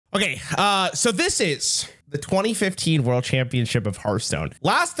Okay, so this is the 2015 World Championship of Hearthstone.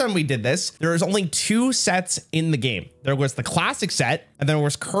 Last time we did this, there was only 2 sets in the game. There was the classic set, and then there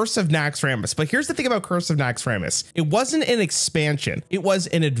was Curse of Naxxramas. But here's the thing about Curse of Naxxramas. It wasn't an expansion. It was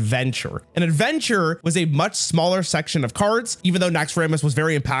an adventure. An adventure was a much smaller section of cards. Even though Naxxramas was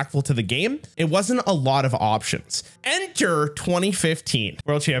very impactful to the game, it wasn't a lot of options. Enter 2015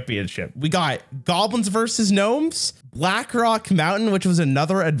 World Championship. We got Goblins versus Gnomes, Blackrock Mountain, which was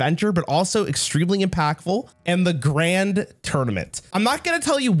another adventure, but also extremely impactful, and the Grand Tournament. I'm not going to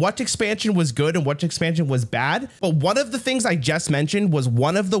tell you what expansion was good and what expansion was bad, but one of the things I just mentioned was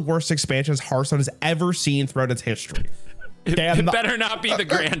one of the worst expansions Hearthstone has ever seen throughout its history. Okay, it better not be the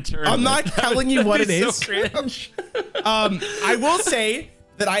Grand Tournament. I'm not telling you what it is. So cringe. I will say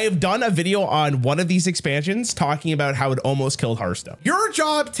that I have done a video on one of these expansions talking about how it almost killed Hearthstone. Your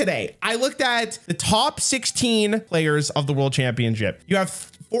job today, I looked at the top 16 players of the World Championship. You have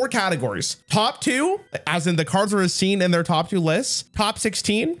 4 categories. Top 2, as in the cards were seen in their top 2 lists. Top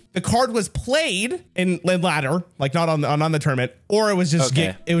 16, the card was played in ladder, like not on the tournament, or it was just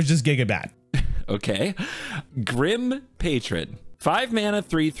it was just giga bad. Okay. Grim Patron. 5 mana,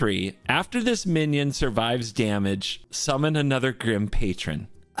 3/3. After this minion survives damage, summon another Grim Patron.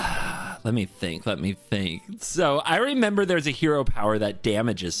 Let me think. So I remember there's a hero power that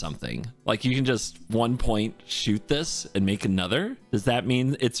damages something. Like you can just 1 point shoot this and make another. Does that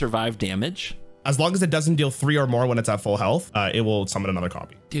mean it survived damage? As long as it doesn't deal 3 or more when it's at full health, it will summon another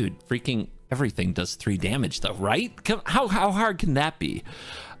copy. Dude, freaking everything does 3 damage though, right? How hard can that be?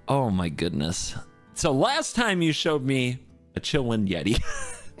 Oh my goodness. So last time you showed me a Chillwind Yeti.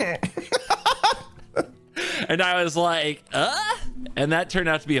 And I was like, and that turned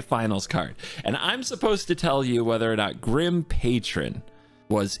out to be a finals card. And I'm supposed to tell you whether or not Grim Patron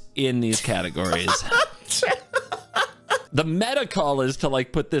was in these categories. The meta call is to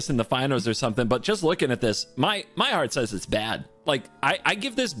like put this in the finals or something, but just looking at this, my heart says it's bad. Like I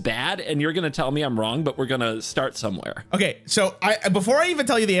give this bad and you're going to tell me I'm wrong, but we're going to start somewhere. Okay. So before I even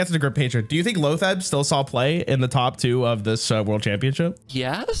tell you the answer to Grim Patron, do you think Lotheb still saw play in the top 2 of this World Championship?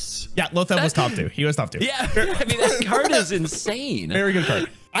 Yes. Yeah. Lotheb was top 2. He was top 2. Yeah. I mean, that card is insane. Very good card.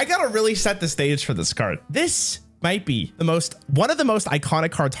 I got to really set the stage for this card. This might be one of the most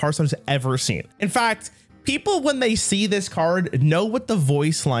iconic cards Hearthstone's ever seen. In fact, people, when they see this card, know what the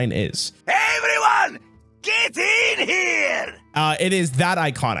voice line is. Hey, everyone, get in here! It is that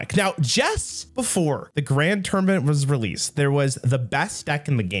iconic. Now, just before the Grand Tournament was released, there was the best deck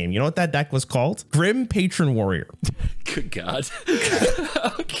in the game. You know what that deck was called? Grim Patron Warrior. Good God.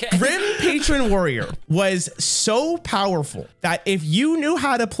 Okay. Grim Patron Warrior was so powerful that if you knew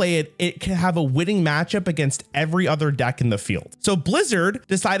how to play it, it could have a winning matchup against every other deck in the field. So Blizzard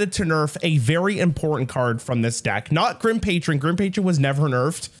decided to nerf a very important card from this deck, not Grim Patron. Grim Patron was never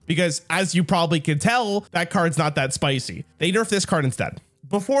nerfed because, as you probably could tell, that card's not that spicy. They nerfed this card instead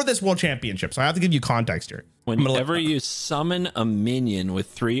before this World Championship. So I have to give you context here. Whenever you summon a minion with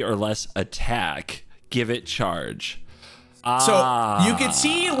 3 or less attack, give it charge. So you can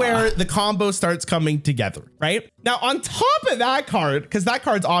see where the combo starts coming together, right? Now, on top of that card, because that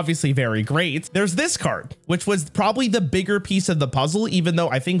card's obviously very great, there's this card, which was probably the bigger piece of the puzzle, even though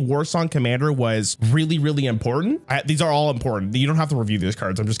I think Warsong Commander was really, really important. These are all important. You don't have to review these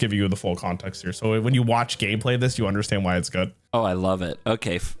cards. I'm just giving you the full context here. So when you watch gameplay of this, you understand why it's good. Oh, I love it.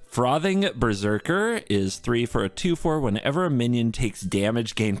 Okay. Frothing Berserker is 3 for a 2/4. Whenever a minion takes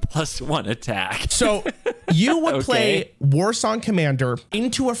damage, gain +1 attack. So you would play Warsong Commander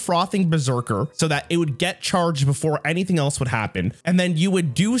into a Frothing Berserker so that it would get charged before anything else would happen. And then you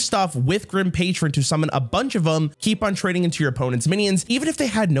would do stuff with Grim Patron to summon a bunch of them, keep on trading into your opponent's minions. Even if they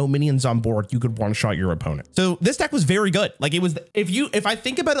had no minions on board, you could one-shot your opponent. So this deck was very good. Like it was, if I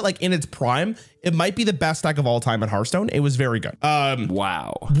think about it like in its prime, it might be the best deck of all time in Hearthstone. It was very good.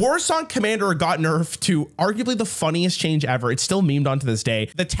 Wow. Warsong Commander got nerfed to arguably the funniest change ever. It's still memed onto this day.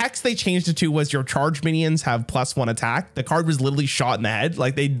 The text they changed it to was your charge minions have +1 attack. The card was literally shot in the head.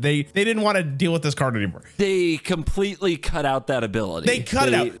 Like they didn't want to deal with this card anymore. They completely cut out that ability. They cut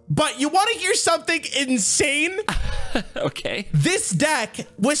it out. But you want to hear something insane? Okay. This deck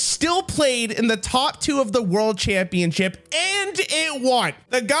was still played in the top 2 of the World Championship and it won.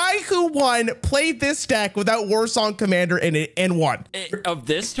 The guy who won played this deck without Warsong Commander in it and won. Of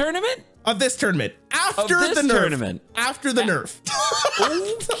this tournament? Of this tournament. After the nerf. Tournament. After the nerf.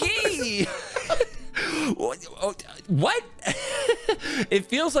 Okay. What? It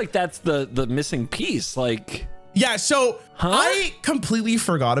feels like that's the missing piece. Like Yeah, so I completely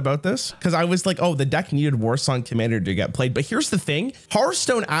forgot about this because I was like, oh, the deck needed Warsong Commander to get played. But here's the thing.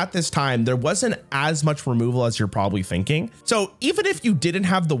 Hearthstone at this time, there wasn't as much removal as you're probably thinking. So even if you didn't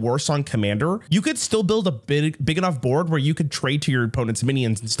have the Warsong Commander, you could still build a big enough board where you could trade to your opponent's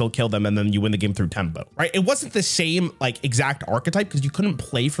minions and still kill them, and then you win the game through tempo, right? It wasn't the same like exact archetype because you couldn't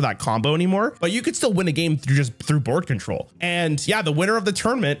play for that combo anymore, but you could still win a game through board control. And yeah, the winner of the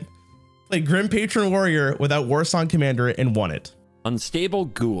tournament played Grim Patron Warrior without Warsong Commander and won it. Unstable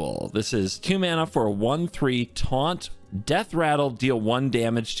Ghoul. This is 2 mana for a 1/3 taunt. Death Rattle, deal 1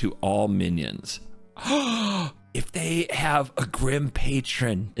 damage to all minions. If they have a Grim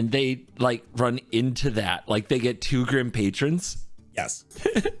Patron and they like run into that, like they get 2 Grim Patrons. Yes.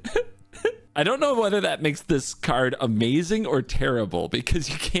 I don't know whether that makes this card amazing or terrible because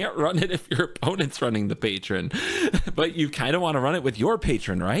you can't run it if your opponent's running the patron, but you kind of want to run it with your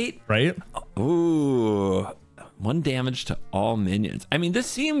patron, right? Right. Ooh, 1 damage to all minions. I mean, this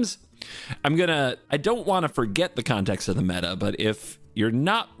seems, I don't want to forget the context of the meta, but if you're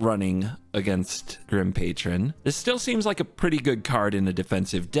not running against Grim Patron, this still seems like a pretty good card in a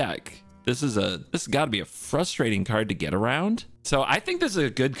defensive deck. This has got to be a frustrating card to get around. So I think this is a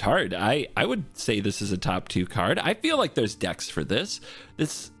good card. I would say this is a top 2 card. I feel like there's decks for this.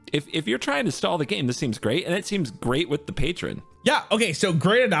 If you're trying to stall the game, this seems great, and it seems great with the patron. Yeah. Okay. So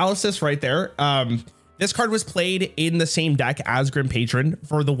great analysis right there. This card was played in the same deck as Grim Patron.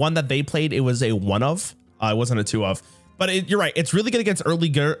 For the one that they played, it was a 1 of. It wasn't a 2 of. But you're right. It's really good against early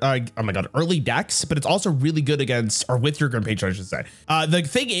decks, but it's also really good against, or with your Grim Patron, I should say. The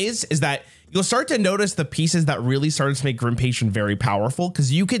thing is that you'll start to notice the pieces that really started to make Grim Patron very powerful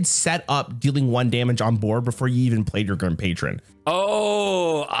because you could set up dealing 1 damage on board before you even played your Grim Patron.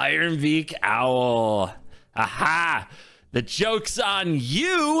 Oh, Ironbeak Owl. Aha. The joke's on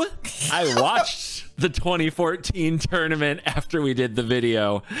you. I watched the 2014 tournament after we did the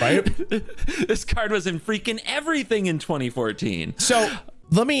video. Right? This card was in freaking everything in 2014. So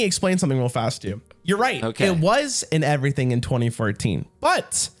let me explain something real fast to you. You're right. Okay. It was in everything in 2014,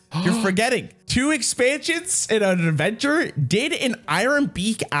 but you're forgetting 2 expansions in an adventure. Did an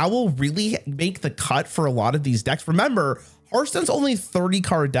Ironbeak Owl really make the cut for a lot of these decks? Remember, Hearthstone's only 30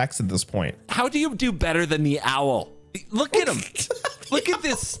 card decks at this point. How do you do better than the Owl? Look at him. Look at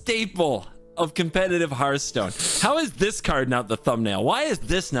this staple of competitive Hearthstone. How is this card not the thumbnail? Why is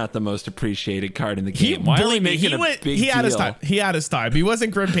this not the most appreciated card in the game? Why are we making a big deal? He had his time. He had his time. He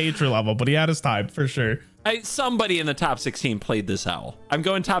wasn't Grim Patron level, but he had his time for sure. Somebody in the top 16 played this Owl. I'm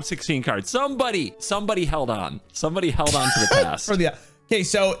going top 16 cards. Somebody held on. Somebody held on to the pass. Okay,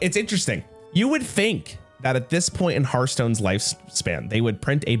 so it's interesting. You would think that at this point in Hearthstone's lifespan, they would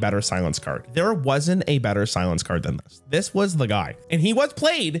print a better silence card. There wasn't a better silence card than this. This was the guy, and he was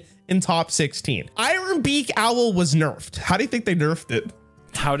played in top 16. Ironbeak Owl was nerfed. How do you think they nerfed it?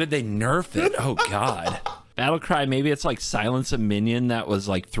 How did they nerf it? Oh God. Battlecry, maybe it's like silence a minion that was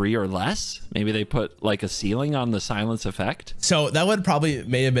like 3 or less. Maybe they put like a ceiling on the silence effect. So that would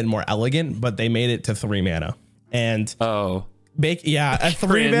may have been more elegant, but they made it to 3 mana. And a 3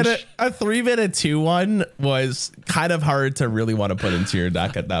 mana 2/1 was kind of hard to really want to put into your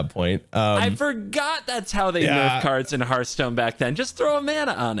deck at that point. I forgot that's how they nerf cards in Hearthstone back then. Just throw a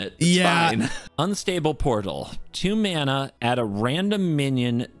mana on it. It's fine. Unstable Portal. 2 mana, add a random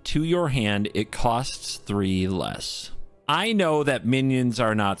minion to your hand. It costs 3 less. I know that minions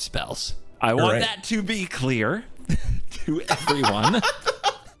are not spells. I want that to be clear to everyone.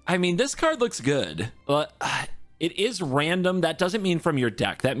 I mean, this card looks good, but it is random. That doesn't mean from your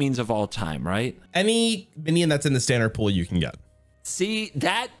deck. That means of all time, right? Any minion that's in the standard pool you can get. See,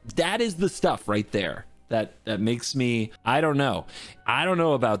 that is the stuff right there. That makes me, I don't know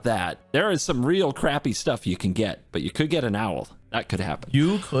about that. There is some real crappy stuff you can get, but you could get an Owl. That could happen.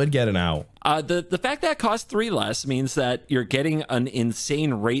 You could get an Owl. The fact that it costs 3 less means that you're getting an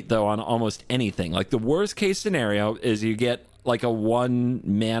insane rate though on almost anything. Like the worst case scenario is you get like a 1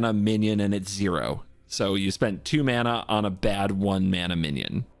 mana minion and it's 0. So you spent 2 mana on a bad 1 mana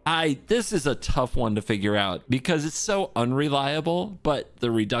minion. This is a tough one to figure out because it's so unreliable, but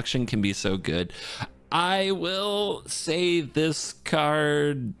the reduction can be so good. I will say this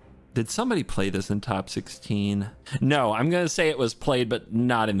card, did somebody play this in top 16? No, I'm going to say it was played, but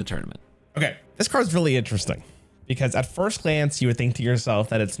not in the tournament. Okay, this card's really interesting because at first glance, you would think to yourself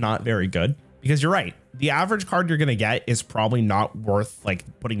that it's not very good because you're right. The average card you're going to get is probably not worth like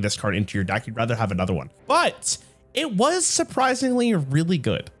putting this card into your deck. You'd rather have another one, but it was surprisingly really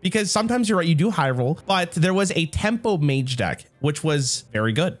good because sometimes you're right, you do high roll, but there was a tempo mage deck, which was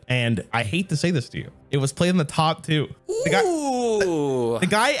very good. And I hate to say this to you, it was played in the top 2. The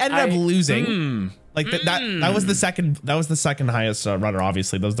guy ended up losing. Like that was the second highest runner.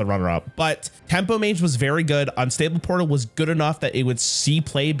 Obviously, that was the runner up. But Tempo Mage was very good. Unstable Portal was good enough that it would see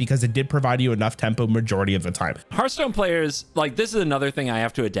play because it did provide you enough tempo majority of the time. Hearthstone players, like, this is another thing I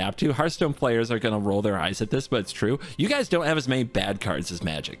have to adapt to. Hearthstone players are going to roll their eyes at this, but it's true. You guys don't have as many bad cards as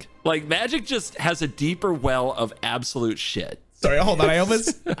Magic. Like, Magic just has a deeper well of absolute shit. Sorry, hold on.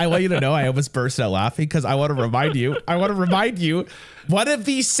 I want you to know I almost burst out laughing because I want to remind you. One of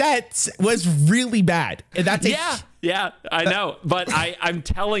these sets was really bad. And that's yeah, I know. But I'm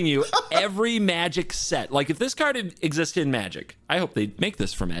telling you, every Magic set, like if this card existed in Magic, I hope they make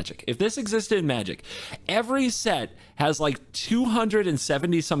this for Magic. If this existed in Magic, every set has like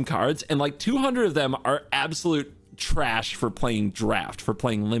 270 some cards, and like 200 of them are absolute trash for playing draft, for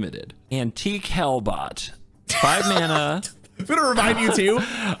playing limited. Antique Hellbot, 5 mana. I'm gonna remind you too.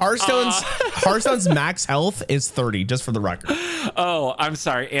 Hearthstone's max health is 30, just for the record. Oh, I'm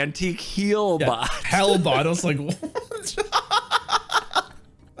sorry. Antique Healbot. Yeah, Hellbot. I was like, what?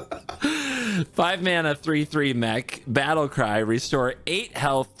 5 mana, 3/3 mech. Battle Cry. Restore 8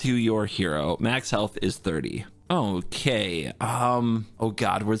 health to your hero. Max health is 30. Okay. Oh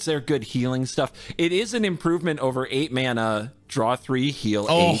God, was there good healing stuff? It is an improvement over 8 mana. Draw 3, heal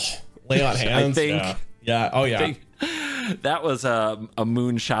 8. Lay on hands. I think. Yeah. Oh yeah. That was a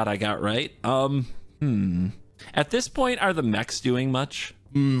moonshot I got right. At this point, are the mechs doing much?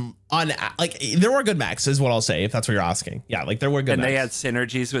 Like there were good mechs, is what I'll say, if that's what you're asking. Yeah, like there were good. And mechs. they had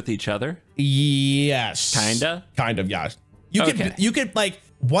synergies with each other. Yes. Kind of. Yeah. You could like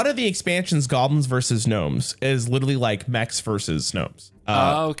one of the expansions, Goblins versus Gnomes, is literally like mechs versus gnomes.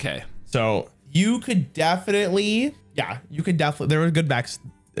 Okay. So you could definitely, there were good mechs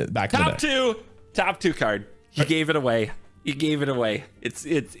back in the day. Top two card. You gave it away. It's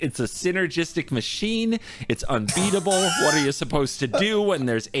a synergistic machine. It's unbeatable. What are you supposed to do when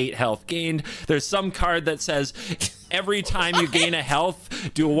there's 8 health gained? There's some card that says every time you gain a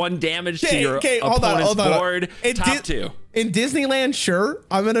health, do 1 damage to your opponent's board. Top 2. In Disneyland, sure.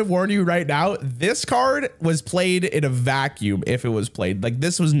 I'm gonna warn you right now. This card was played in a vacuum. If it was played, like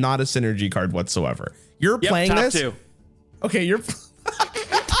this was not a synergy card whatsoever. You're playing top this. 2. Okay, you're.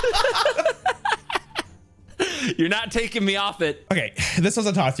 You're not taking me off it. Okay, this was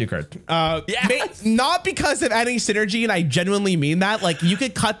a top 2 card. Yes. Not because of any synergy, and I genuinely mean that. Like, you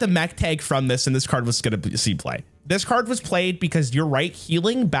could cut the mech tag from this, and this card was going to see play. This card was played because you're right,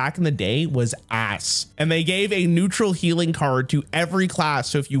 healing back in the day was ass. And they gave a neutral healing card to every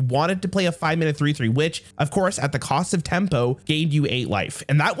class. So if you wanted to play a 5 mana 3/3, which of course at the cost of tempo gained you 8 life.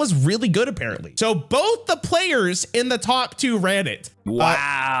 And that was really good apparently. So both the players in the top 2 ran it.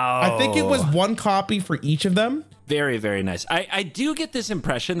 Wow. I think it was 1 copy for each of them. Very, very nice. I do get this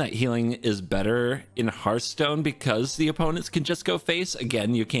impression that healing is better in Hearthstone because the opponents can just go face.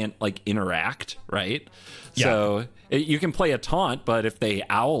 Again, you can't like interact, right? Yeah. So you can play a taunt, but if they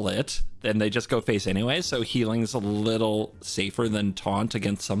owl it, then they just go face anyway. So healing's a little safer than taunt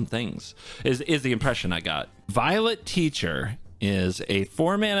against some things, is the impression I got. Violet Teacher is a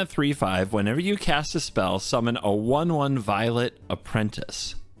 4 mana 3/5. Whenever you cast a spell, summon a 1/1 Violet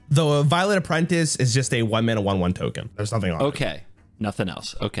Apprentice. The Violet Apprentice is just a 1 mana 1/1 token. There's nothing on it. Okay, nothing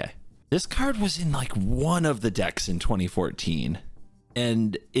else. Okay. This card was in like one of the decks in 2014,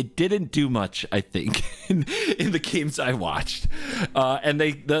 and it didn't do much, I think, in the games I watched. And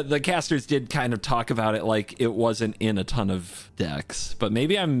the casters did kind of talk about it like it wasn't in a ton of decks, but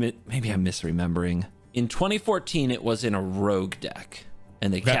maybe I'm misremembering. In 2014, it was in a rogue deck,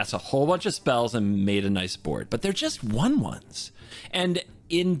 and they cast a whole bunch of spells and made a nice board, but they're just 1/1s. And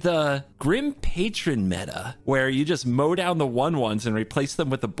in the Grim Patron meta, where you just mow down the 1/1s and replace them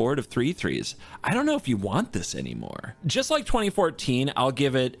with a board of 3/3s, I don't know if you want this anymore. Just like 2014, I'll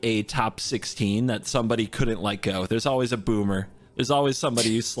give it a top 16 that somebody couldn't let go. There's always a boomer. There's always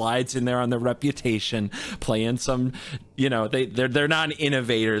somebody who slides in there on their reputation, playing some, you know, they're not an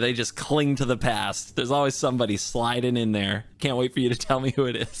innovator. They just cling to the past. There's always somebody sliding in there. Can't wait for you to tell me who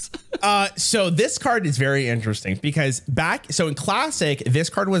it is. So this card is very interesting because in Classic, this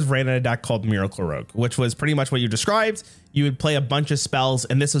card was ran in a deck called Miracle Rogue, which was pretty much what you described. You would play a bunch of spells,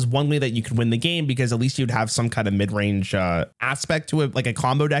 and this is one way that you could win the game because at least you'd have some kind of mid-range aspect to it, like a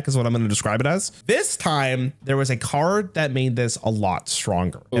combo deck is what I'm going to describe it as. This time, there was a card that made this a lot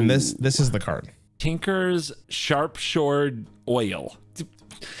stronger, and this is the card. Tinker's Sharpsword Oil.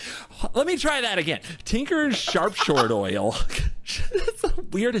 Let me try that again. Tinker's Sharpsword Oil. That's the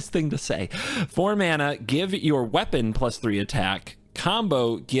weirdest thing to say. 4 mana, give your weapon +3 attack.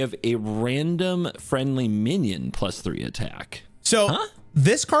 Combo, give a random friendly minion +3 attack. So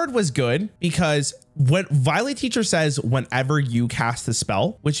this card was good because what Violet Teacher says whenever you cast the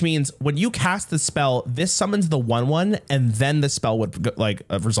spell, which means when you cast the spell, this summons the 1/1 and then the spell would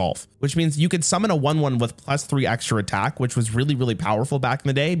resolve, which means you could summon a 1/1 with +3 extra attack, which was really, really powerful back in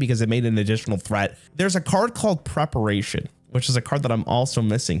the day because it made an additional threat. There's a card called Preparation, which is a card that I'm also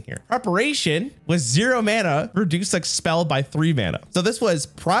missing here. Preparation was 0 mana, reduce a spell by 3 mana. So this was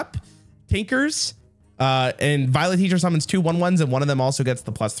Prep, Tinkers, and Violet Teacher summons 2 1/1s, and one of them also gets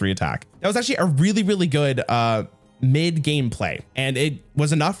the +3 attack. That was actually a really, really good mid-game play, and it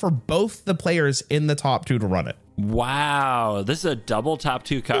was enough for both the players in the top 2 to run it. Wow, this is a double top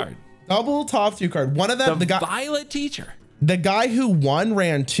 2 card. Double top 2 card. One of them, the guy, Violet Teacher. The guy who won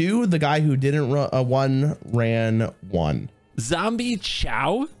ran 2. The guy who didn't run ran 1. Zombie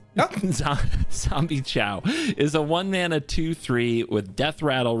Chow. Yep. Zombie Chow is a 1 mana 2/3 with Death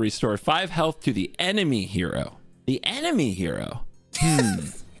Rattle, restore 5 health to the enemy hero. The enemy hero.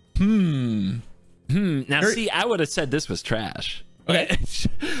 Now see, I would have said this was trash. Okay.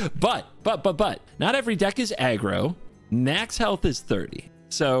 but not every deck is aggro. Max health is 30.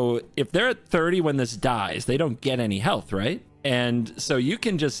 So if they're at 30 when this dies, they don't get any health, right? And so you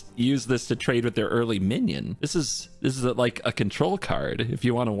can just use this to trade with their early minion. This is like a control card if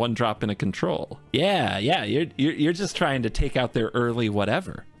you want a 1-drop in a control. Yeah, you're just trying to take out their early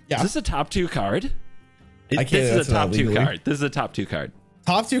whatever. Yeah. Is this a top 2 card? This is a top 2 card. This is a top 2 card.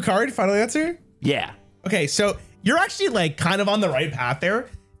 Top 2 card, final answer? Yeah. Okay, so you're actually like kind of on the right path there.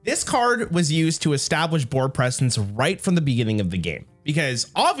 This card was used to establish board presence right from the beginning of the game, because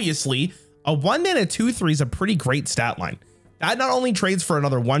obviously a 1 mana 2/3 is a pretty great stat line. That not only trades for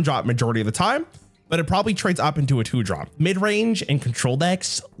another 1-drop majority of the time, but it probably trades up into a 2-drop. Mid-range and control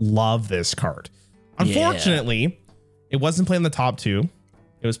decks love this card. Unfortunately, it wasn't played in the top 2.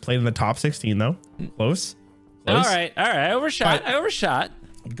 It was played in the top 16 though. Close. All right. I overshot.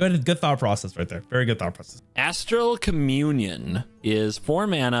 Good thought process right there. Very good thought process. Astral Communion is 4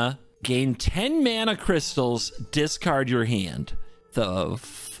 mana, gain 10 mana crystals, discard your hand. The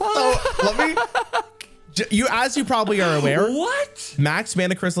fuck? Oh, let me. As you probably are aware, what? Max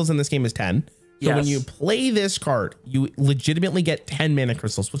mana crystals in this game is 10. So when you play this card, you legitimately get 10 mana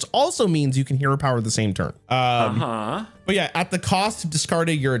crystals, which also means you can hero power the same turn. But yeah, at the cost of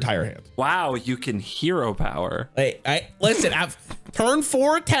discarding your entire hand. Wow, you can hero power. Listen, turn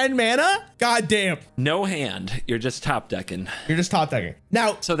 4, 10 mana. God damn. No hand. You're just top decking.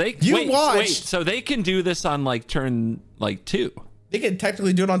 Now, so they wait. So they can do this on like turn 2. They can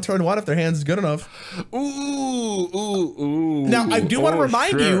technically do it on turn 1 if their hand's good enough. Ooh. Now, I do want to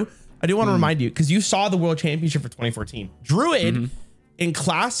remind you. I do want to remind you, because you saw the World Championship for 2014. Druid in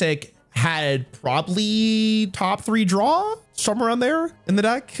Classic had probably top 3 draw, somewhere around there in the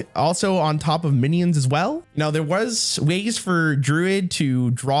deck. Also on top of minions as well. Now, there was ways for Druid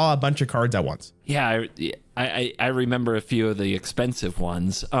to draw a bunch of cards at once. Yeah, I remember a few of the expensive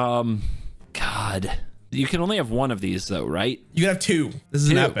ones. God. You can only have 1 of these though, right? You can have 2. This is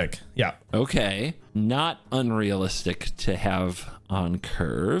 2. An epic. Yeah. Okay. Not unrealistic to have on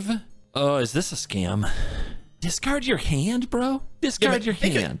curve. Oh, is this a scam? Discard your hand, bro. Discard your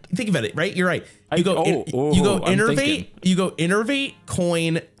hand. Think about it, right? You're right. You go Innervate,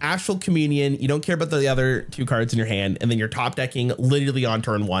 Coin, Astral Communion. You don't care about the other 2 cards in your hand, and then you're top decking literally on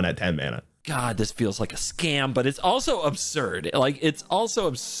turn 1 at 10 mana. God, this feels like a scam, but it's also absurd. Like, it's also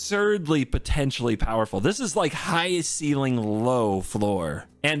absurdly potentially powerful. This is like high ceiling, low floor.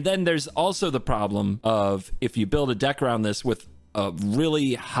 And then there's also the problem of if you build a deck around this with a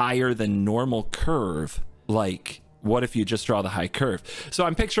really higher than normal curve, like what if you just draw the high curve? So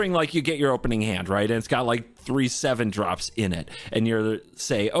I'm picturing like you get your opening hand, right? And it's got like 3 7-drops in it. And you're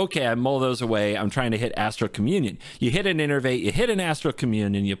say, okay, I mull those away. I'm trying to hit Astral Communion. You hit an Innervate, you hit an Astral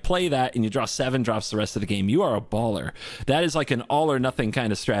Communion, you play that, and you draw 7 drops the rest of the game. You are a baller. That is like an all or nothing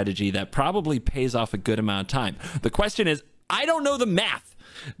kind of strategy that probably pays off a good amount of time. The question is, I don't know the math.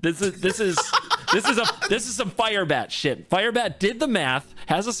 This is some Firebat shit. Firebat did the math,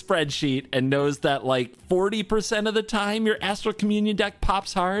 has a spreadsheet, and knows that like 40% of the time your Astral Communion deck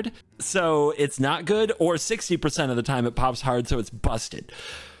pops hard, so it's not good, or 60% of the time it pops hard, so it's busted.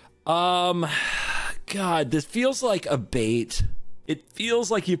 God, this feels like a bait. It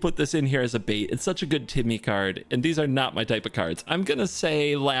feels like you put this in here as a bait. It's such a good Timmy card, and these are not my type of cards. I'm gonna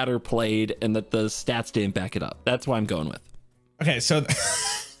say ladder played and that the stats didn't back it up. That's what I'm going with. Okay, so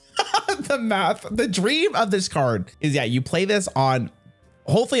the math, the dream of this card is, yeah, you play this on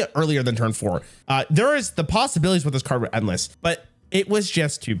hopefully earlier than turn 4. The possibilities with this card were endless, but it was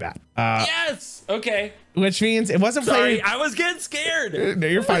just too bad. Yes. Okay. which means it wasn't Sorry, played. I was getting scared. No,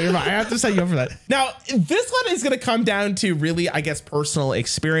 you're fine. You're fine. I have to set you up for that. Now, this one is going to come down to really, I guess, personal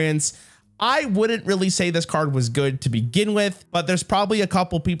experience. I wouldn't really say this card was good to begin with, but there's probably a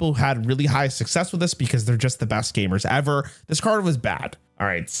couple people who had really high success with this because they're just the best gamers ever. This card was bad. All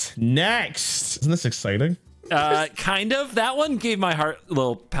right, next. Isn't this exciting? Kind of. That one gave my heart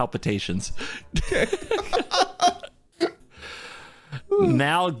little palpitations.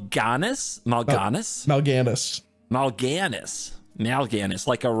 Mal'Ganis, like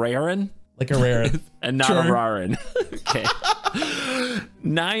a Rarran. Like a Rarran. And not a Rarran. Okay.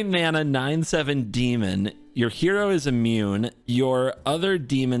 9 mana, 9/7 demon. Your hero is immune. Your other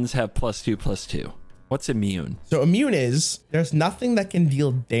demons have +2/+2. What's immune? So immune is there's nothing that can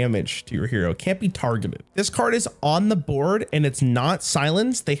deal damage to your hero. It can't be targeted. This card is on the board and it's not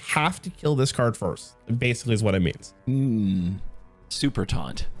silenced. They have to kill this card first. Basically is what it means. Super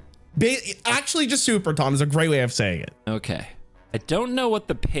taunt. Actually, just super taunt is a great way of saying it. Okay. I don't know what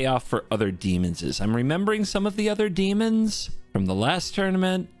the payoff for other demons is. I'm remembering some of the other demons from the last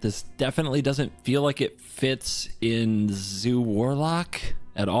tournament. This definitely doesn't feel like it fits in Zoo Warlock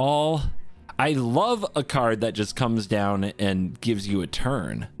at all. I love a card that just comes down and gives you a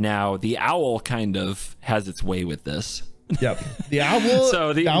turn. Now, the owl kind of has its way with this. Yep. The owl.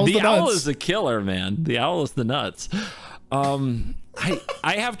 So the owl is a killer, man. The owl is the nuts. I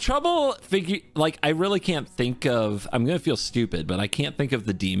have trouble I really can't think of, I'm gonna feel stupid, but I can't think of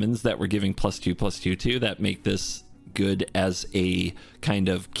the demons that were giving +2/+2 to that make this good as a kind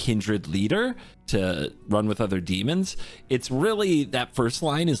of kindred leader to run with other demons. It's really that first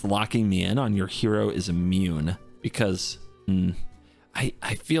line is locking me in on your hero is immune, because I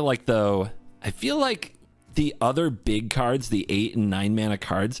feel like the other big cards, the 8 and 9 mana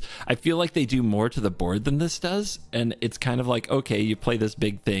cards, I feel like they do more to the board than this does. And it's kind of like, okay, you play this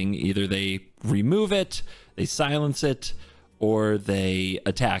big thing. Either they remove it, they silence it, or they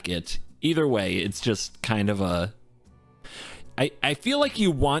attack it. Either way, it's just kind of a... I feel like you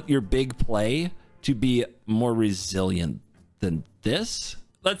want your big play to be more resilient than this.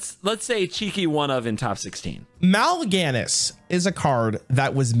 Let's say cheeky one of in top 16. Mal'Ganis is a card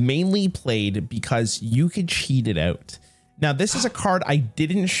that was mainly played because you could cheat it out. Now, this is a card I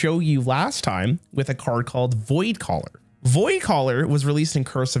didn't show you last time with a card called Voidcaller. Voidcaller was released in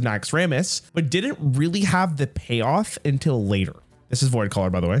Curse of Naxxramas, but didn't really have the payoff until later. This is Voidcaller,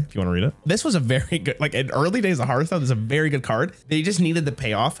 by the way, if you want to read it. This was a very good, like in early days of Hearthstone, this is a very good card. They just needed the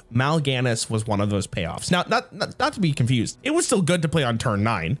payoff. Mal'Ganis was one of those payoffs. Now, not to be confused, it was still good to play on turn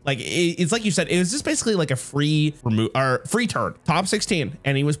 9. Like it's like you said, it was just basically like a free turn, top 16,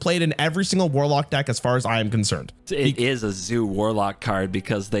 and he was played in every single Warlock deck as far as I am concerned. It is a Zoo Warlock card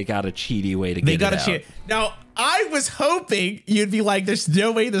because they got a cheaty way to get it out. They got a cheat. Now, I was hoping you'd be like, there's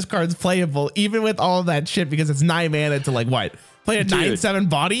no way this card's playable, even with all of that shit, because it's 9 mana to like what? Play a 9/7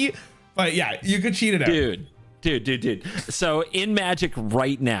 body, but yeah, you could cheat it out. Dude. So in Magic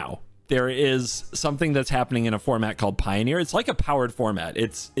right now, there is something that's happening in a format called Pioneer. It's like a powered format.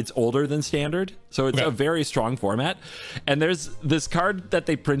 It's older than Standard, so it's a very strong format. And there's this card that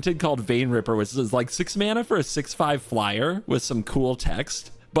they printed called Vein Ripper, which is like 6 mana for a 6/5 flyer with some cool text.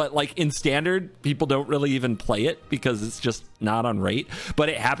 But like in Standard, people don't really even play it because it's just not on rate. But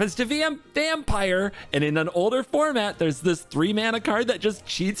it happens to be a vampire, and in an older format, there's this 3 mana card that just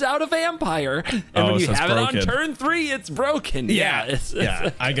cheats out a vampire. And when you have it on turn 3, it's broken. Yeah,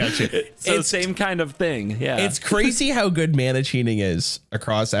 I got you. So it's same kind of thing. Yeah, it's crazy how good mana cheating is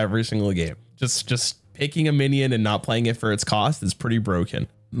across every single game. Just picking a minion and not playing it for its cost is pretty broken.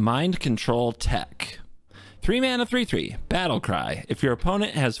 Mind Control Tech. 3 mana, 3/3, Battle Cry. If your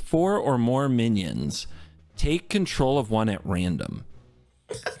opponent has 4 or more minions, take control of one at random.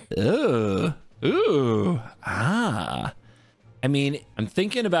 I mean, I'm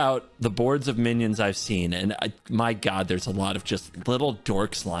thinking about the boards of minions I've seen, and my God, there's a lot of just little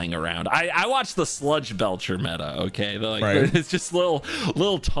dorks lying around. I watched the Sludge Belcher meta, okay? It's just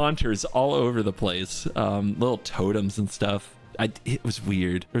little taunters all over the place, little totems and stuff. It was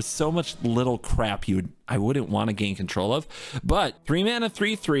weird. There's so much little crap I wouldn't want to gain control of. But 3 mana,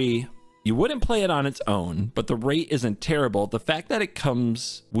 3/3, you wouldn't play it on its own, but the rate isn't terrible. The fact that it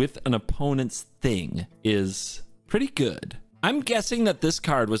comes with an opponent's thing is pretty good. I'm guessing that this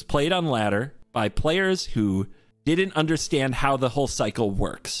card was played on ladder by players who didn't understand how the whole cycle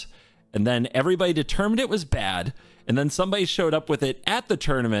works. And then everybody determined it was bad. And then somebody showed up with it at the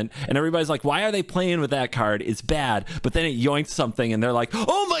tournament, and everybody's like, why are they playing with that card? It's bad. But then it yoinked something, and they're like,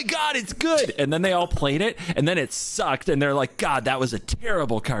 oh my God, it's good. And then they all played it, and then it sucked. And they're like, God, that was a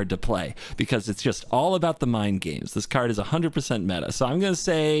terrible card to play, because it's just all about the mind games. This card is 100% meta. So I'm going to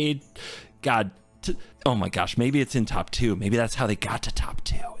say, God, Oh my gosh, maybe it's in top 2. Maybe that's how they got to top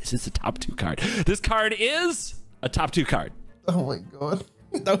 2. Is this a top 2 card? This card is a top 2 card. Oh my god,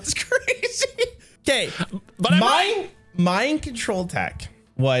 that was crazy. Okay, but mind control tech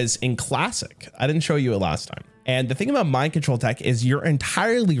was in classic. I didn't show you it last time. And the thing about mind control tech is you're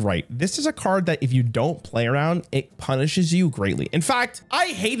entirely right. This is a card that if you don't play around, it punishes you greatly. In fact, I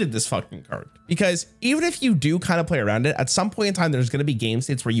hated this fucking card because even if you do kind of play around it, at some point in time, there's going to be game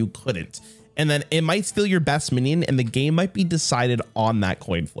states where you couldn't. And then it might steal your best minion and the game might be decided on that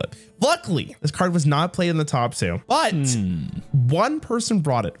coin flip. Luckily, this card was not played in the top 2, but one person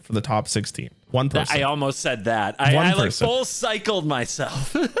brought it for the top 16. One person. I almost said that. I like full cycled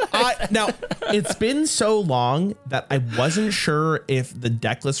myself. Now, it's been so long that I wasn't sure if the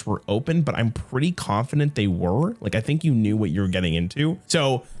deck lists were open, but I'm pretty confident they were. Like, I think you knew what you were getting into.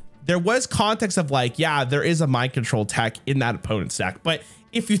 So there was context of like, yeah, there is a mind control tech in that opponent's deck. But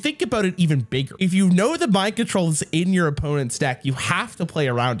if you think about it even bigger, if you know the mind control is in your opponent's deck, you have to play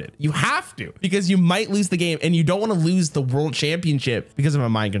around it. You have to, because you might lose the game and you don't want to lose the world championship because of a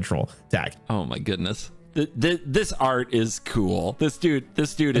mind control tech. Oh my goodness. This art is cool. This dude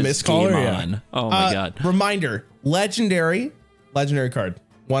is game on. Oh my god. Reminder, legendary card.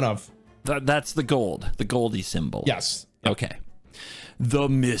 One of. That's the Goldie symbol. Yes. Okay. The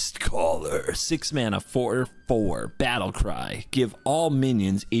Mistcaller, 6 mana, 4/4, battle cry. Give all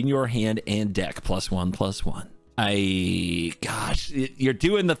minions in your hand and deck +1/+1. Gosh, you're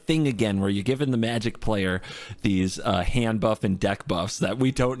doing the thing again where you're giving the Magic player these hand buff and deck buffs that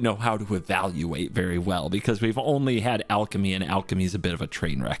we don't know how to evaluate very well because we've only had alchemy, and alchemy's a bit of a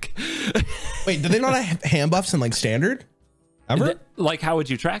train wreck. Wait, do they not have hand buffs in like standard? Ever? Like, how would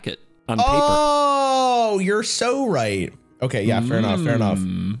you track it on paper? Oh, you're so right. Okay, yeah, fair enough.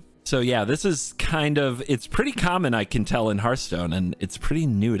 So yeah, this is it's pretty common, I can tell, in Hearthstone, and it's pretty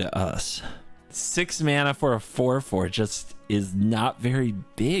new to us. 6 mana for a 4/4 just is not very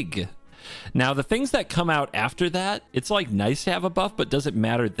big. Now, the things that come out after that, it's like nice to have a buff, but doesn't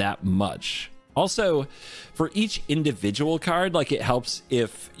matter that much. Also, for each individual card, like it helps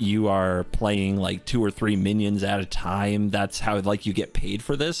if you are playing like 2 or 3 minions at a time. That's how like you get paid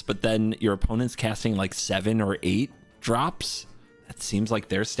for this, but then your opponent's casting like 7 or 8 drops. That seems like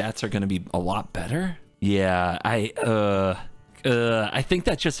their stats are going to be a lot better. Yeah, I think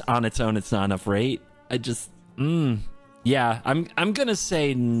that just on its own, it's not enough rate. Yeah, I'm gonna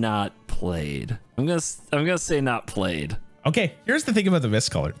say not played. I'm gonna say not played. Okay, here's the thing about the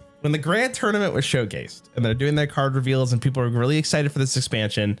Mistcaller. When the Grand Tournament was showcased and they're doing their card reveals and people are really excited for this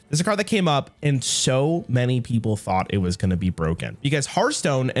expansion, there's a card that came up and so many people thought it was going to be broken because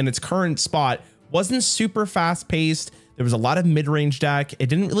Hearthstone in its current spot wasn't super fast paced. There was a lot of mid-range deck. It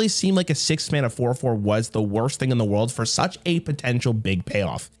didn't really seem like a 6 mana 4/4 was the worst thing in the world for such a potential big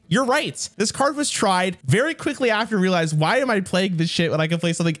payoff. You're right. This card was tried very quickly after realized, why am I playing this shit when I can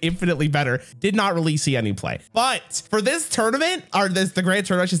play something infinitely better? Did not really see any play. But for this tournament, or the Grand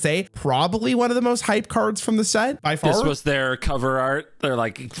Tournament, I should say, probably one of the most hyped cards from the set by far. This was their cover art. They're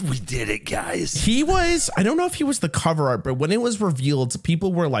like, we did it, guys. He was, I don't know if he was the cover art, but when it was revealed,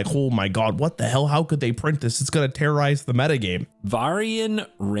 people were like, oh my God, what the hell? How could they print this? It's going to terrorize the metagame.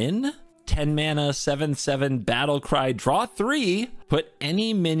 Rarran, 10 mana, 7/7, battle cry, draw 3. Put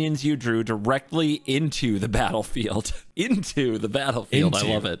any minions you drew directly into the battlefield. Into the battlefield. I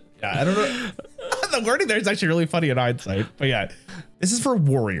love it. Yeah, I don't know. The wording there is actually really funny in hindsight. But yeah, this is for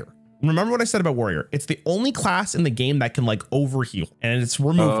Warrior. Remember what I said about Warrior? It's the only class in the game that can like overheal, and it's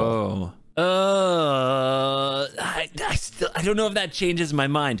removal. I don't know if that changes my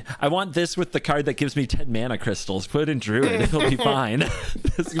mind. I want this with the card that gives me 10 mana crystals. Put in Druid, it'll be fine.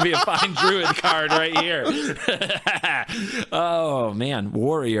 This is gonna be a fine Druid card right here. Oh man,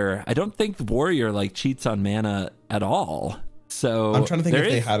 Warrior. I don't think Warrior like cheats on mana at all. So I'm trying to think if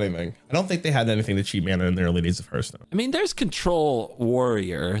they had anything. I don't think they had anything to cheat mana in the early days of Hearthstone. I mean, there's Control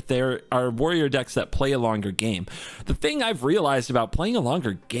Warrior. There are Warrior decks that play a longer game. The thing I've realized about playing a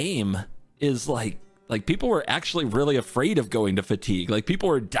longer game is like people were actually really afraid of going to Fatigue. Like people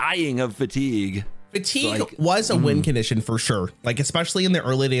were dying of Fatigue. Fatigue was a win condition for sure. Like especially in the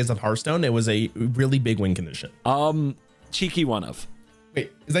early days of Hearthstone, it was a really big win condition. Cheeky one of. Wait,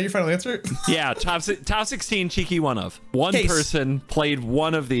 is that your final answer? Yeah, top 16 cheeky one of. One person played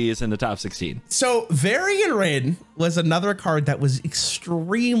one of these in the top 16. So Rarran was another card that was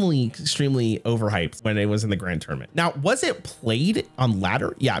extremely overhyped when it was in the Grand Tournament. Now, was it played on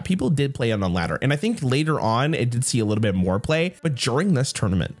ladder? Yeah, people did play it on ladder. And I think later on it did see a little bit more play, but during this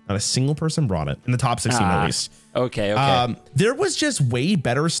tournament, not a single person brought it in the top 16 at least. Okay. There was just way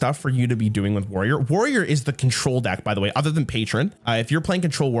better stuff for you to be doing with Warrior. Warrior is the control deck, by the way, other than Patron. If you're playing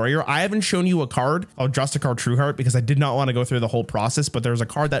Control Warrior. I haven't shown you a card called Justicar Trueheart because I did not want to go through the whole process, but there's a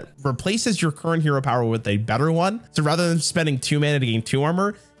card that replaces your current hero power with a better one. So rather than spending 2 mana to gain 2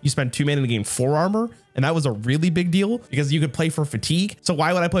 armor, you spend 2 mana to gain 4 armor. And that was a really big deal because you could play for fatigue. So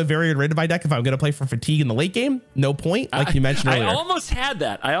why would I play Variant Raid in my deck if I'm going to play for fatigue in the late game? No point, like you mentioned earlier. I almost had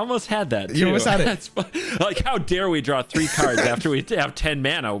that. Too. You almost had it. Like, how dare we draw 3 cards after we have 10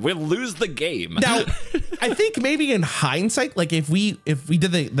 mana? We'll lose the game. Now, I think maybe in hindsight, like if we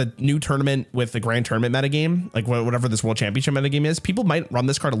did the new tournament with the grand tournament metagame, like whatever this world championship metagame is, people might run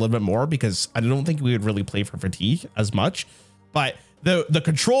this card a little bit more because I don't think we would really play for fatigue as much. But the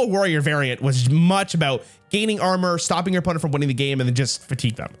Control Warrior variant was much about gaining armor, stopping your opponent from winning the game, and then just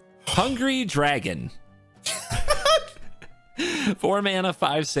fatigue them. Hungry Dragon. 4 mana,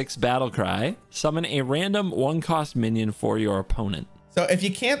 5/6 battle cry. Summon a random 1-cost minion for your opponent. So if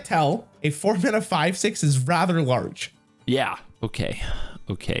you can't tell, a 4 mana 5/6 is rather large. Yeah. Okay.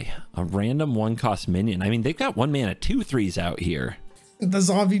 A random 1-cost minion. I mean, they've got 1 mana 2/3s out here. The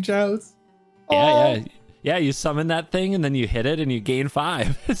zombie chows. Yeah, you summon that thing and then you hit it and you gain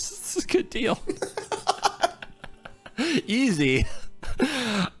 5. It's a good deal. Easy.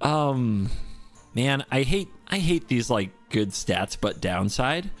 Man, I hate these like good stats but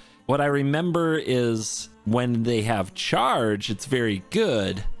downside. What I remember is when they have charge, it's very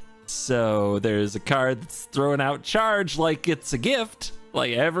good. So there's a card that's throwing out charge like it's a gift.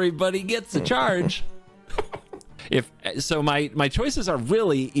 Like everybody gets a charge. So my choices are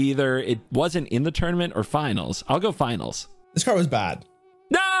really either it wasn't in the tournament or finals. I'll go finals. This card was bad.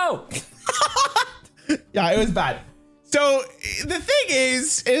 No. Yeah, it was bad. So the thing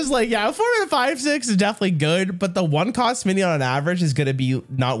is like, yeah, 4 mana 5/6 is definitely good, but the 1-cost minion on average is going to be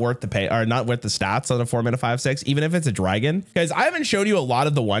not worth the pay or not worth the stats on a 4 mana 5/6, even if it's a dragon. Because I haven't showed you a lot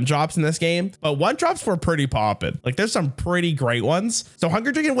of the 1-drops in this game, but 1-drops were pretty poppin'. Like there's some pretty great ones. So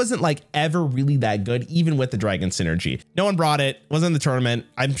Hunger Dragon wasn't like ever really that good, even with the dragon synergy. No one brought it, wasn't in the tournament.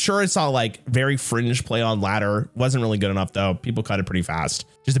 I'm sure it saw like very fringe play on ladder. Wasn't really good enough though. People cut it pretty fast.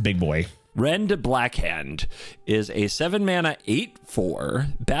 Just a big boy. Rend Blackhand is a 7 mana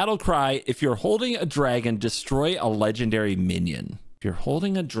 8/4 battle cry. If you're holding a dragon, destroy a legendary minion. If you're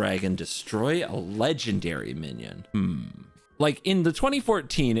holding a dragon, destroy a legendary minion. Like in the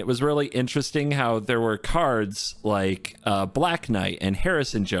 2014, it was really interesting how there were cards like Black Knight and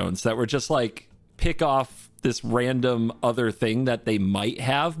Harrison Jones that were just like pick off this random other thing that they might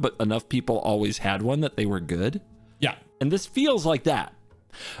have, but enough people always had one that they were good. Yeah. And this feels like that.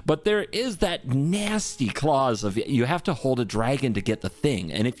 But there is that nasty clause of you have to hold a dragon to get the thing.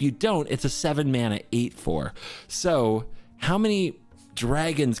 And if you don't, it's a 7 mana 8/4. So how many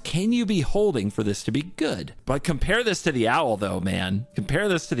dragons can you be holding for this to be good? But compare this to the owl, though, man. Compare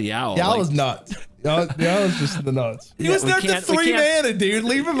this to the owl. The owl is nuts. The owl is just the nuts. He was there to 3 mana, dude.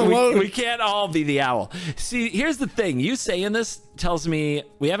 Leave him alone. We can't all be the owl. See, here's the thing. You saying this tells me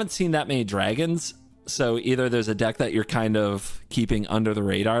we haven't seen that many dragons. So either there's a deck that you're kind of keeping under the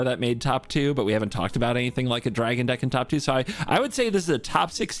radar that made top 2, but we haven't talked about anything like a dragon deck in top 2. So I would say this is a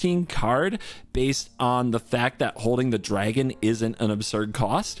top 16 card based on the fact that holding the dragon isn't an absurd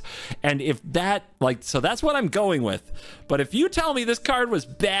cost. And if that, like, so that's what I'm going with. But if you tell me this card was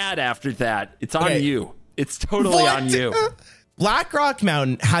bad after that, it's on you. It's totally on you. Blackrock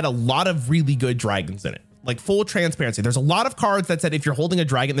Mountain had a lot of really good dragons in it. Like full transparency. There's a lot of cards that said if you're holding a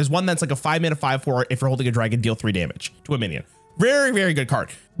dragon, there's one that's like a 5 mana 5/4. If you're holding a dragon, deal 3 damage to a minion. Very, very good card.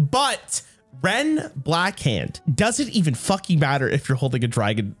 But Ren Blackhand doesn't even fucking matter if you're holding a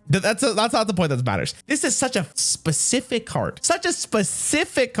dragon. That's not the point that matters. This is such a specific card,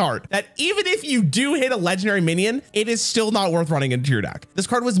 that even if you do hit a legendary minion, it is still not worth running into your deck. This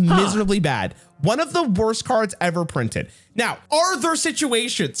card was miserably bad. One of the worst cards ever printed. Now, are there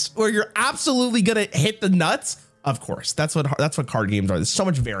situations where you're absolutely gonna hit the nuts? Of course, that's what card games are. There's so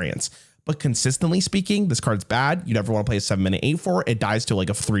much variance, but consistently speaking, this card's bad. You never want to play a 7 mana 8/4. It dies to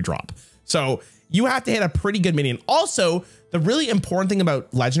like a 3-drop. So you have to hit a pretty good minion. Also, the really important thing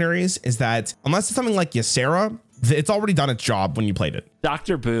about legendaries is that unless it's something like Ysera, it's already done its job when you played it.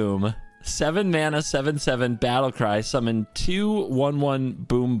 Dr. Boom, 7 mana 7/7 battle cry. Summon 2 1/1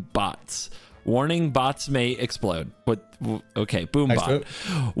 boom bots. Warning, bots may explode. Okay, boom bot.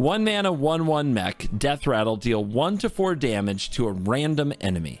 1 mana 1/1 mech, death rattle, deal 1 to 4 damage to a random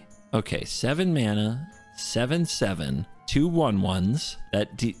enemy. Okay, 7 mana, 7/7, 2 1/1s that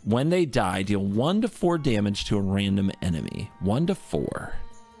when they die, deal 1 to 4 damage to a random enemy. 1 to 4.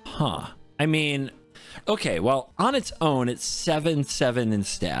 Huh. I mean, okay, well, on its own, it's 7/7 in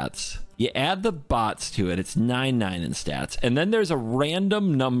stats. You add the bots to it, it's 9/9 in stats. And then there's a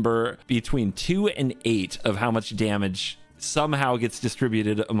random number between 2 and 8 of how much damage somehow gets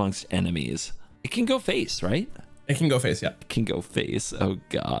distributed amongst enemies. It can go face, right? It can go face, yeah. It can go face. Oh,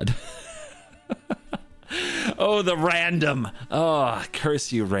 God. Oh, the random. Oh,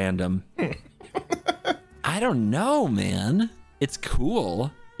 curse you, random. I don't know, man. It's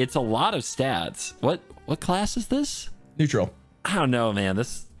cool. It's a lot of stats. What class is this? Neutral. I don't know, man.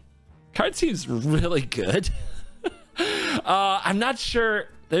 This card seems really good. I'm not sure.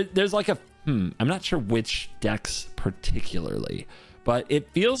 There's like a I'm not sure which decks particularly, but it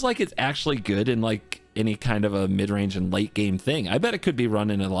feels like it's actually good in like any kind of a mid-range and late game thing. I bet it could be run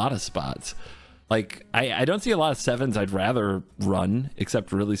in a lot of spots. Like I don't see a lot of 7s I'd rather run,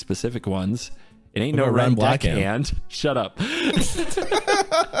 except really specific ones. It ain't no run black hand. Shut up.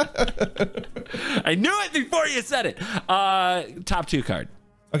 I knew it before you said it. Top 2 card.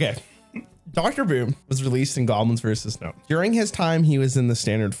 Okay. Dr. Boom was released in Goblins vs. Snow. During his time, he was in the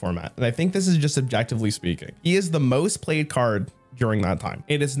standard format. And I think this is just objectively speaking. He is the most played card during that time.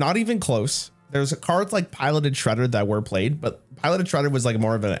 It is not even close. There's cards like Piloted Shredder that were played, but Piloted Shredder was like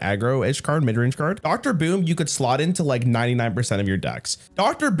more of an aggro-ish card, mid-range card. Dr. Boom, you could slot into like 99% of your decks.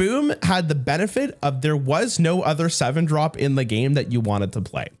 Dr. Boom had the benefit of there was no other 7-drop in the game that you wanted to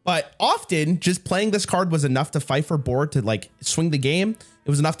play. But often just playing this card was enough to fight for board to like swing the game. It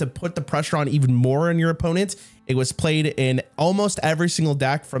was enough to put the pressure on even more in your opponent. It was played in almost every single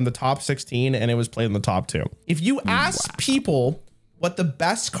deck from the top 16, and it was played in the top 2. If you ask people what the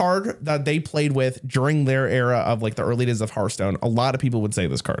best card that they played with during their era of like the early days of Hearthstone, a lot of people would say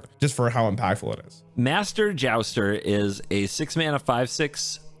this card just for how impactful it is. Master Jouster is a 6-mana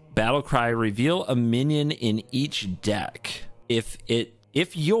 5/6 battle cry. Reveal a minion in each deck. If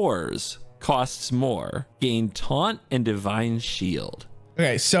yours costs more, gain taunt and divine shield.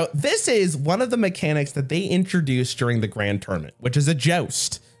 Okay, so this is one of the mechanics that they introduced during the grand tournament, which is a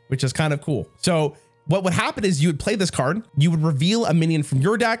joust, which is kind of cool. So what would happen is you would play this card, you would reveal a minion from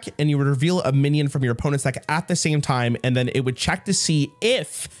your deck, and you would reveal a minion from your opponent's deck at the same time, and then it would check to see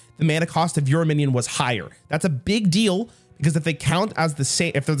if the mana cost of your minion was higher. That's a big deal because if they count as the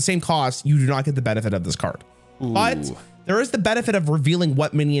same, if they're the same cost, you do not get the benefit of this card. Ooh. But there is the benefit of revealing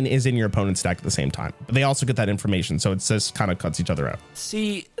what minion is in your opponent's deck at the same time. But they also get that information, so it just kind of cuts each other out.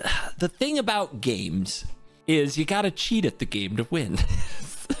 See, the thing about games is you got to cheat at the game to win.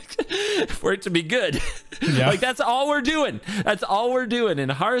 For it to be good. Yeah. Like that's all we're doing. That's all we're doing in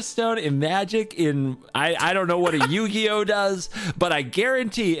Hearthstone, in Magic, in I don't know what a Yu-Gi-Oh does, but I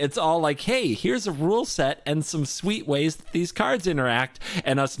guarantee it's all like, hey, here's a rule set and some sweet ways that these cards interact,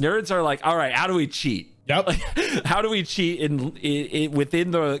 and us nerds are like, all right, how do we cheat? Yep. Like, how do we cheat in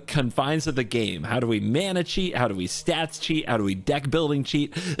within the confines of the game? How do we mana cheat? How do we stats cheat? How do we deck building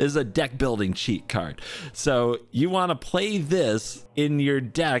cheat? This is a deck building cheat card. So you want to play this in your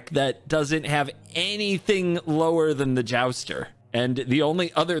deck that doesn't have anything lower than the Jouster. And the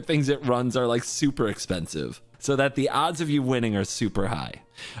only other things it runs are like super expensive, so that the odds of you winning are super high.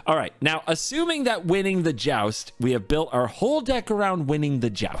 All right, now assuming that winning the Joust, we have built our whole deck around winning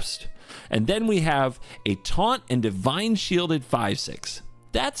the Joust. And then we have a taunt and divine shielded 5/6.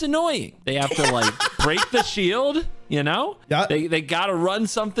 That's annoying. They have to like break the shield, you know? Yeah. They got to run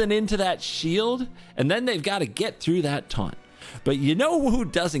something into that shield, and then they've got to get through that taunt. But you know who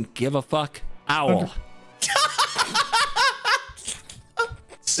doesn't give a fuck? Owl.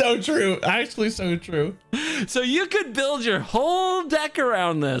 So true. Actually, so true. So you could build your whole deck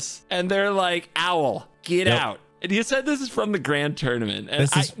around this, and they're like, Owl, get out. And you said this is from the grand tournament. And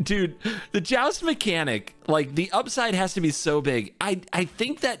dude, the joust mechanic, like the upside has to be so big. I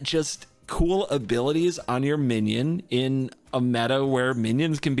think that just cool abilities on your minion in a meta where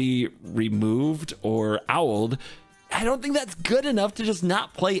minions can be removed or owled, I don't think that's good enough to just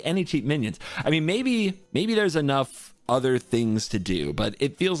not play any cheap minions. I mean, maybe there's enough other things to do, but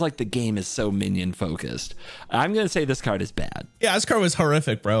it feels like the game is so minion focused. I'm gonna say this card is bad. Yeah, this card was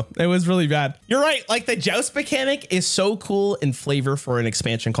horrific, bro. It was really bad. You're right. Like the joust mechanic is so cool in flavor for an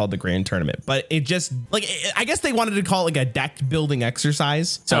expansion called the Grand Tournament, but it just like I guess they wanted to call it like a deck building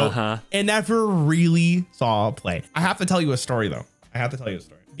exercise. So it never really saw play. I have to tell you a story though.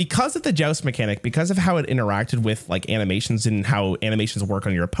 Because of the joust mechanic, because of how it interacted with like animations and how animations work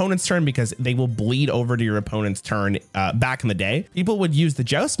on your opponent's turn, because they will bleed over to your opponent's turn back in the day, people would use the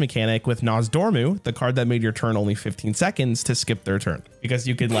joust mechanic with Nozdormu, the card that made your turn only 15 seconds, to skip their turn because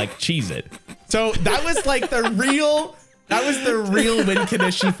you could like cheese it. So that was like the real win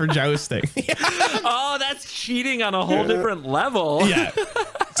condition for jousting. Oh, that's cheating on a whole different level. Yeah.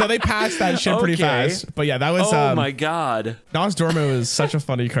 So they passed that shit pretty fast. But yeah, that was. Oh my god. Nosdormu is such a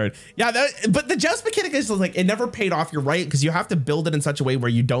funny card. Yeah, but the joust mechanic is like it never paid off. You're right, because you have to build it in such a way where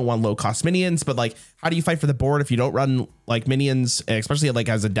you don't want low cost minions. But like, how do you fight for the board if you don't run like minions, especially like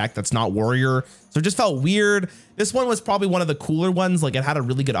as a deck that's not warrior? So it just felt weird. This one was probably one of the cooler ones. Like it had a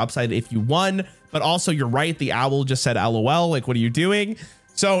really good upside if you won, but also you're right. The owl just said LOL. Like, what are you doing?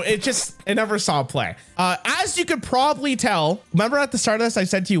 So it never saw play. As you could probably tell, remember at the start of this, I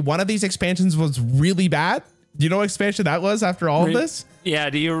said to you, one of these expansions was really bad. Do you know what expansion that was after all of this? Yeah.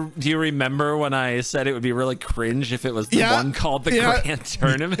 Do you remember when I said it would be really cringe if it was the one called the Grand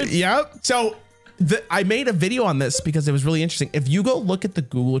Tournament? Yep. So I made a video on this because it was really interesting. If you go look at the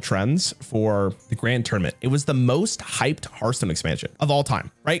Google Trends for the Grand Tournament, it was the most hyped Hearthstone expansion of all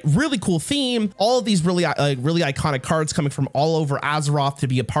time, right? Really cool theme. All of these really iconic cards coming from all over Azeroth to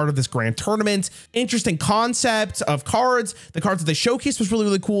be a part of this Grand Tournament. Interesting concept of cards. The cards that they showcased was really,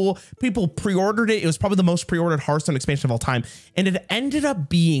 really cool. People pre-ordered it. It was probably the most pre-ordered Hearthstone expansion of all time. And it ended up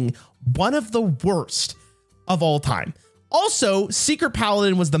being one of the worst of all time. Also, Secret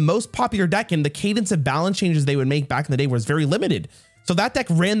Paladin was the most popular deck, and the cadence of balance changes they would make back in the day was very limited. So that deck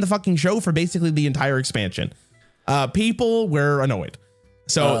ran the fucking show for basically the entire expansion. People were annoyed.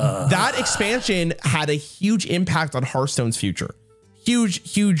 So that expansion had a huge impact on Hearthstone's future.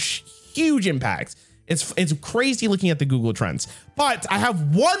 Huge impact. It's crazy looking at the Google Trends. But I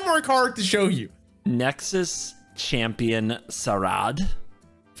have one more card to show you. Nexus Champion Sarad.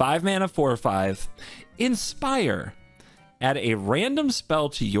 5 mana, 4/5. Inspire. Add a random spell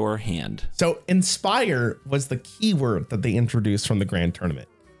to your hand. So inspire was the keyword that they introduced from the Grand Tournament.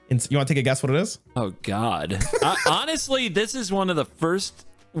 You want to take a guess what it is? Oh God. Honestly, this is one of the first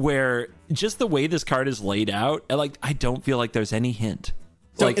where just the way this card is laid out, like I don't feel like there's any hint.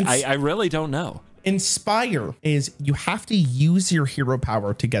 So like I really don't know. Inspire is you have to use your hero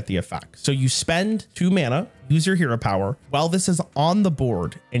power to get the effect. So you spend 2 mana, use your hero power while this is on the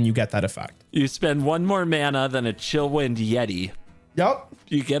board, and you get that effect. You spend 1 more mana than a Chillwind Yeti. Yep.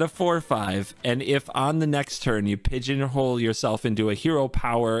 You get a 4/5, and if on the next turn you pigeonhole yourself into a hero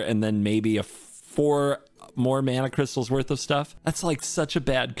power and then maybe a 4 more mana crystals worth of stuff, that's like such a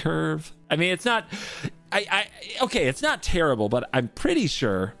bad curve. I mean, it's not. Okay, it's not terrible, but I'm pretty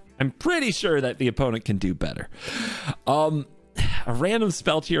sure that the opponent can do better. A random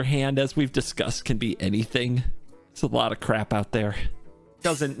spell to your hand, as we've discussed, can be anything. There's a lot of crap out there.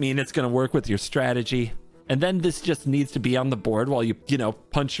 Doesn't mean it's going to work with your strategy. And then this just needs to be on the board while you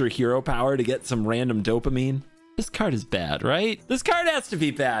punch your hero power to get some random dopamine. This card is bad, right? This card has to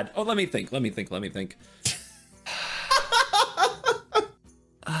be bad. Oh, let me think. I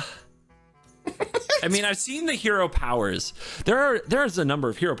mean, I've seen the hero powers. There's a number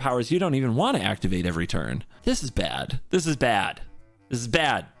of hero powers you don't even want to activate every turn. This is bad. This card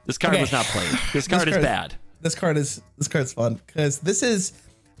was not played. This card is bad. This card's fun because this is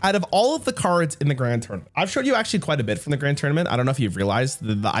out of all of the cards in the Grand Tournament. I've showed you actually quite a bit from the Grand Tournament. I don't know if you've realized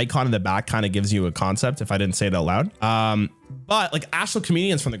the icon in the back kind of gives you a concept if I didn't say it out loud. But like Astral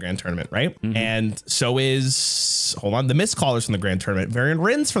Comedian's from the Grand Tournament, right? Mm-hmm. And so is, the Mist Callers from the Grand Tournament, Varian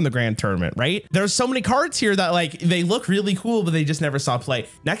Rin's from the Grand Tournament, right? There's so many cards here that like they look really cool, but they just never saw play.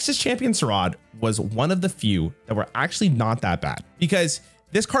 Nexus Champion Sarad was one of the few that were actually not that bad because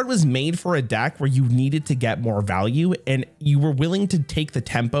this card was made for a deck where you needed to get more value and you were willing to take the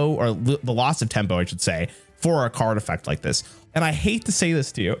tempo or the loss of tempo, I should say, for a card effect like this. And I hate to say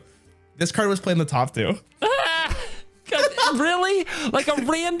this to you. This card was played in the top 2. Really? Like a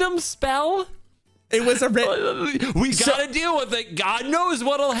random spell? It was a we gotta deal with it. God knows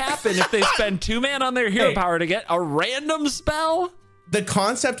what'll happen if they spend 2 mana on their hero power to get a random spell. The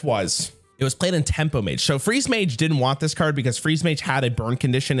concept was it was played in Tempo Mage. So Freeze Mage didn't want this card because Freeze Mage had a burn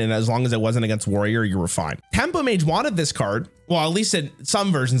condition, and as long as it wasn't against Warrior, you were fine. Tempo Mage wanted this card. Well, at least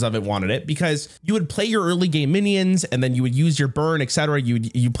some versions of it wanted it because you would play your early game minions and then you would use your burn, etc.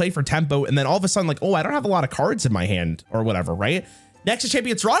 You play for tempo, and then all of a sudden, like, oh, I don't have a lot of cards in my hand or whatever, right? Nexus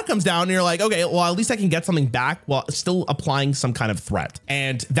Champion Sarad comes down and you're like, okay, well, at least I can get something back while still applying some kind of threat.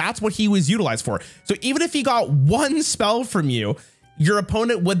 And that's what he was utilized for. So even if he got 1 spell from you, your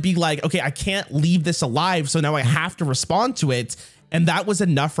opponent would be like, okay, I can't leave this alive, so now I have to respond to it. And that was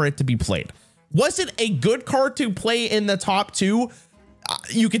enough for it to be played. Was it a good card to play in the top 2?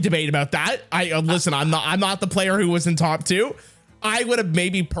 You could debate about that. Listen, I'm not the player who was in top 2. I would have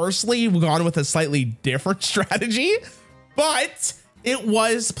maybe personally gone with a slightly different strategy, but it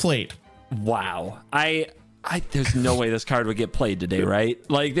was played. Wow. There's no way this card would get played today, right?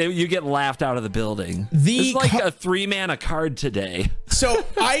 Like you get laughed out of the building. It's like a 3 mana card today. So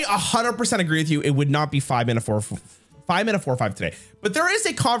I 100% agree with you. It would not be 5 mana 4/5 5 mana 4/5 today. But there is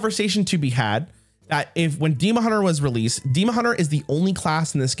a conversation to be had that when Demon Hunter was released, Demon Hunter is the only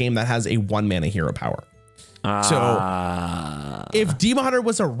class in this game that has a 1 mana hero power. So if Demon Hunter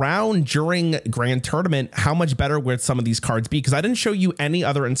was around during Grand Tournament, how much better would some of these cards be? Because I didn't show you any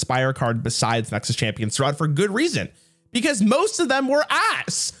other Inspire card besides Nexus Champion Strahd for good reason. Because most of them were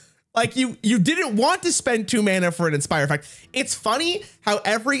ass. Like you didn't want to spend 2 mana for an Inspire. In fact, it's funny how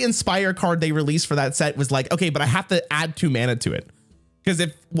every Inspire card they released for that set was like, okay, but I have to add 2 mana to it. Because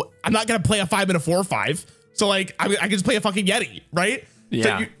if I'm not going to play a 5 mana 4/5. So like, I can just play a fucking Yeti, right?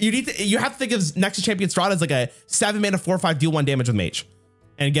 Yeah. So you have to think of Nexus Champion Strahd as like a 7 mana 4/5 deal 1 damage with Mage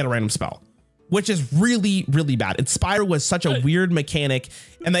and get a random spell, which is really, really bad. Inspire was such a weird mechanic.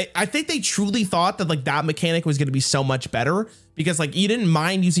 And I think they truly thought that like that mechanic was going to be so much better because like you didn't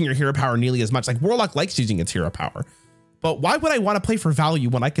mind using your hero power nearly as much. Like Warlock likes using its hero power, but why would I want to play for value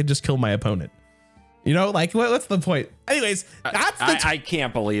when I could just kill my opponent? You know, like what's the point? Anyways, I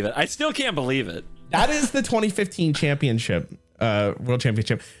can't believe it. I still can't believe it. That is the 2015 championship, World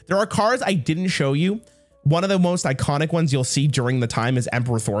Championship. There are cards I didn't show you. One of the most iconic ones you'll see during the time is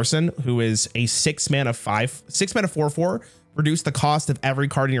Emperor Thorson, who is a 6 mana 4/4. Reduce the cost of every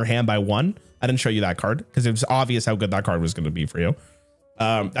card in your hand by 1. I didn't show you that card because it was obvious how good that card was going to be for you.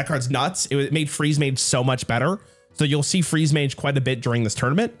 That card's nuts. It made Freeze Mage so much better. So you'll see Freeze Mage quite a bit during this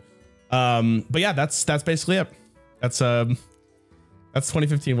tournament. But yeah, that's basically it. That's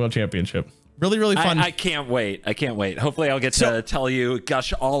 2015 World Championship. Really, really fun. I can't wait. I can't wait. Hopefully I'll get to tell you,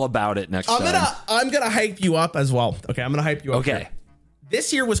 gush all about it next time. I'm gonna hype you up as well. Okay, I'm gonna hype you up. Okay. Here.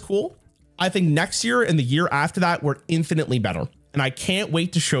 This year was cool. I think next year and the year after that were infinitely better. And I can't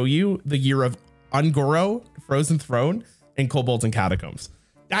wait to show you the year of Ungoro, Frozen Throne, and Kobolds and Catacombs.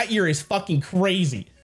 That year is fucking crazy.